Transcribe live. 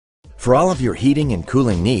For all of your heating and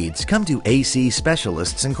cooling needs, come to AC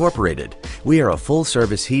Specialists Incorporated. We are a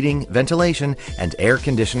full-service heating, ventilation, and air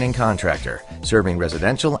conditioning contractor, serving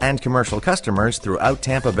residential and commercial customers throughout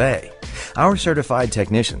Tampa Bay. Our certified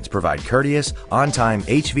technicians provide courteous, on-time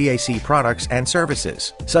HVAC products and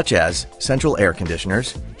services, such as central air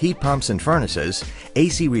conditioners, heat pumps and furnaces,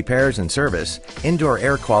 AC repairs and service, indoor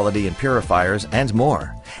air quality and purifiers, and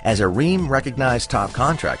more. As a REAM-recognized top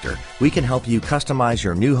contractor, we can help you customize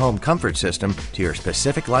your new home comfort system to your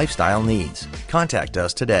specific lifestyle needs. Contact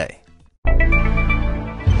us today.